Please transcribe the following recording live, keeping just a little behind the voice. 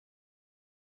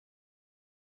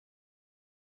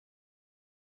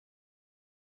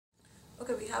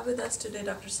have with us today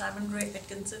Dr. Reay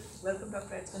Atkinson. Welcome,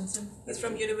 Dr. Atkinson. He's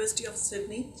from University of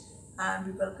Sydney, and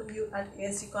we welcome you at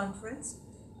ASC conference.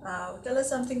 Tell us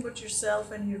something about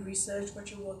yourself and your research,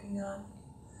 what you're working on.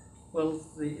 Well,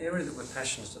 the area that we're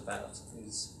passionate about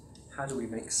is how do we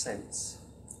make sense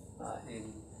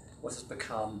in what has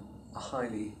become a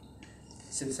highly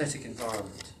synthetic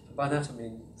environment. And by that I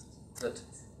mean that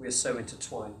we are so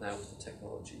intertwined now with the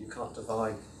technology. You can't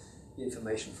divide the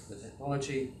information from the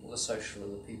technology or the social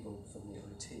and the people from the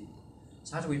IT.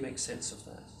 So how do we make sense of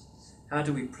that? How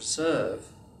do we preserve,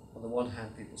 on the one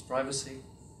hand, people's privacy,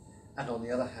 and on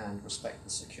the other hand, respect the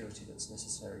security that's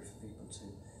necessary for people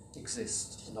to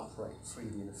exist and operate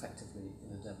freely and effectively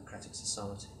in a democratic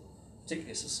society,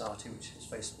 particularly a society which is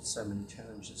faced with so many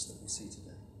challenges that we see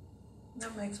today.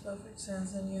 That makes perfect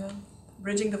sense, and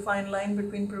bridging the fine line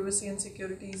between privacy and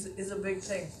security is a big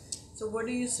thing. So what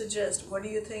do you suggest? What do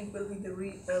you think will be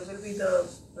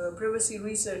the privacy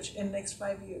research in next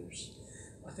 5 years?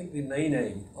 I think the main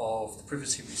aim of the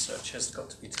privacy research has got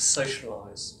to be to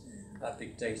socialise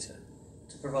big data,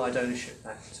 to provide ownership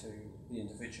back to the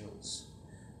individuals,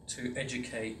 to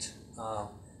educate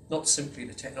not simply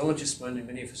the technologists,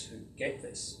 many of us who get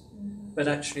this, but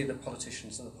actually the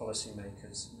politicians and the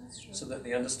policymakers, so that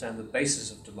they understand the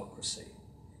basis of democracy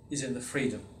is in the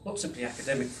freedom, not simply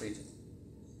academic freedom,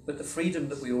 but the freedom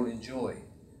that we all enjoy.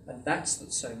 And that's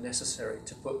so necessary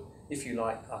to put, if you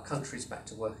like, our countries back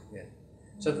to work again,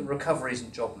 so that recovery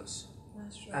isn't jobless,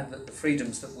 and that the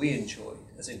freedoms that we enjoy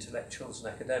as intellectuals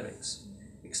and academics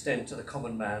extend to the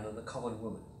common man and the common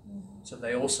woman, so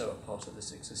they also are part of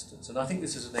this existence. And I think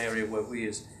this is an area where we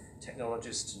as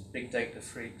technologists and big data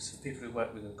freaks, and people who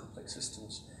work within complex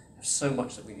systems, have so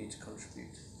much that we need to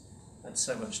contribute and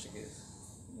so much to give.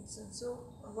 So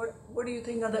what do you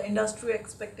think are the industry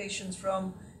expectations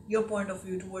from your point of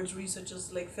view towards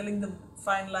researchers, like filling the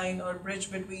fine line or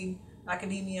bridge between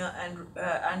academia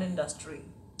and industry?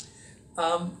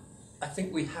 I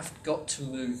think we have got to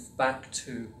move back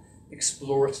to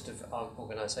explorative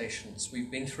organisations.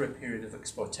 We've been through a period of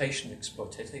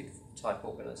exploitative type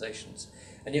organisations,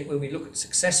 and yet when we look at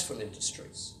successful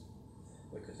industries,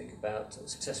 we could think about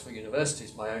successful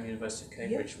universities, my own University of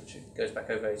Cambridge, which goes back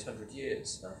over 800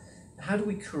 years. How do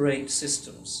we create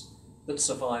systems that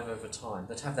survive over time,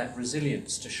 that have that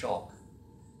resilience to shock?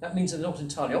 That means they're not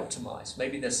entirely optimised,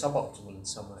 maybe they're suboptimal in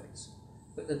some ways,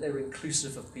 but that they're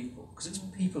inclusive of people, because it's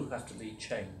people who have to lead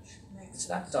change. It's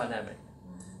that dynamic.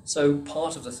 So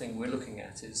part of the thing we're looking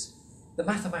at is the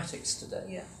mathematics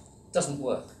today doesn't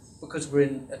work, because we're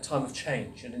in a time of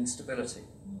change and instability.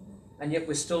 And yet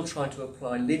we're still trying to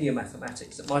apply linear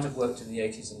mathematics that might have worked in the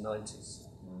 80s and 90s.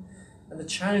 And the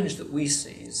challenge that we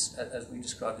see is, as we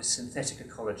described, is synthetic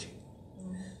ecology.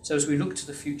 So as we look to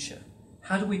the future,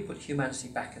 how do we put humanity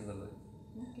back in the loop?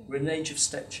 We're in an age of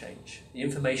step change. The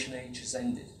information age has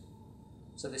ended.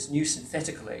 So this new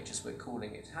synthetical age, as we're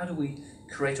calling it, how do we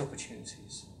create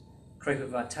opportunities, create a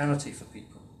vitality for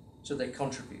people so they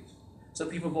contribute, so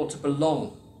people want to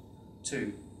belong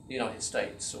to the United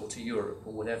States or to Europe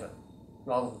or whatever,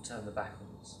 rather than turn their back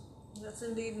on us. That's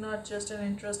indeed not just an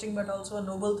interesting but also a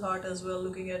noble thought as well,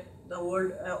 looking at the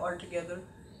world altogether.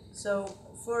 So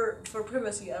for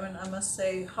privacy, I must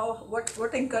say,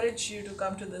 what encouraged you to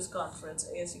come to this conference,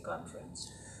 ASC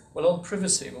conference? Well, on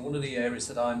privacy, one of the areas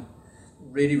that I'm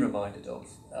really reminded of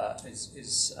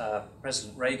is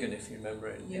President Reagan, if you remember,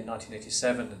 in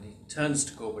 1987, and he turns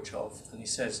to Gorbachev and he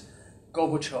says,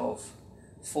 Gorbachev,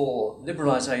 for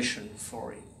liberalization,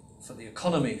 for the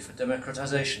economy, for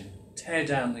democratization, tear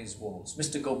down these walls.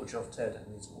 Mr. Gorbachev, tear down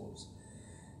these walls.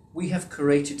 We have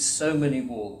created so many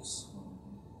walls,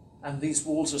 and these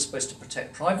walls are supposed to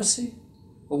protect privacy,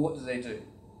 but what do?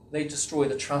 They destroy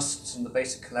the trusts and the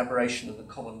basic collaboration and the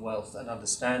commonwealth and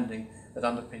understanding that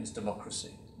underpins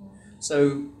democracy.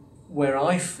 So where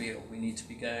I feel we need to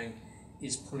be going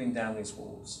is pulling down these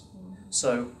walls.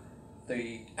 So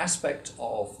the aspect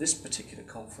of this particular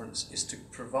conference is to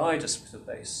provide us with a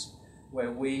base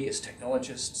where we as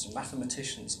technologists and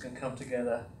mathematicians can come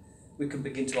together. We can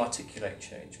begin to articulate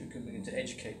change, we can begin to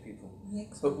educate people,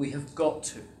 but we have got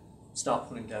to start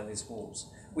pulling down these walls.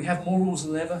 We have more rules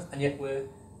than ever, and yet we're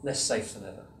less safe than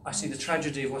ever. I see the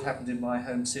tragedy of what happened in my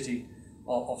home city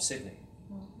of Sydney.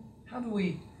 How do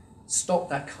we stop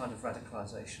that kind of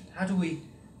radicalisation? How do we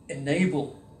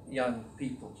enable young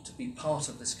people to be part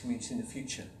of this community in the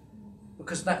future?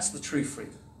 Because that's the true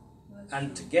freedom.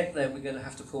 And to get there, we're going to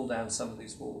have to pull down some of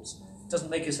these walls. It doesn't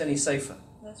make us any safer.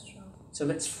 That's true. So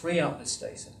let's free up this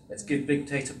data. Let's give big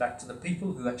data back to the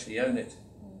people who actually own it.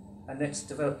 And let's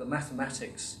develop the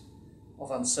mathematics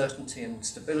of uncertainty and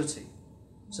stability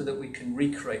so that we can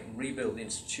recreate and rebuild the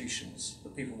institutions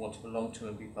that people want to belong to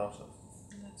and be part of.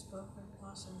 That's perfect.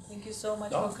 Awesome. Thank you so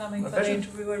much No, for coming my for the pleasure.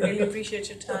 interview. I really appreciate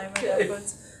your time and Okay.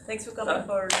 efforts. Thanks for coming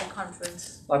for the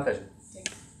conference. My pleasure. Thank you.